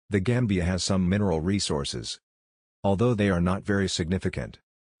The Gambia has some mineral resources, although they are not very significant.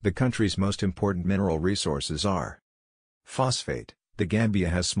 The country's most important mineral resources are phosphate. The Gambia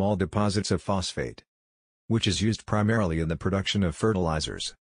has small deposits of phosphate, which is used primarily in the production of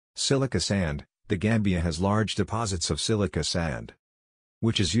fertilizers. Silica sand. The Gambia has large deposits of silica sand,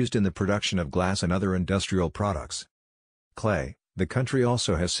 which is used in the production of glass and other industrial products. Clay. The country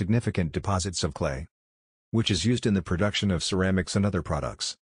also has significant deposits of clay, which is used in the production of ceramics and other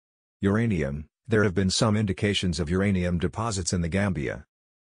products. Uranium. There have been some indications of uranium deposits in the Gambia,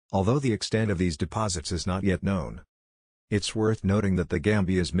 although the extent of these deposits is not yet known. It's worth noting that the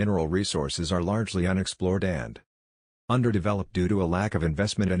Gambia's mineral resources are largely unexplored and underdeveloped due to a lack of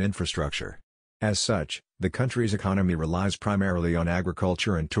investment and infrastructure. As such, the country's economy relies primarily on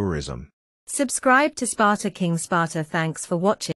agriculture and tourism. Subscribe to Sparta King Sparta. Thanks for watching.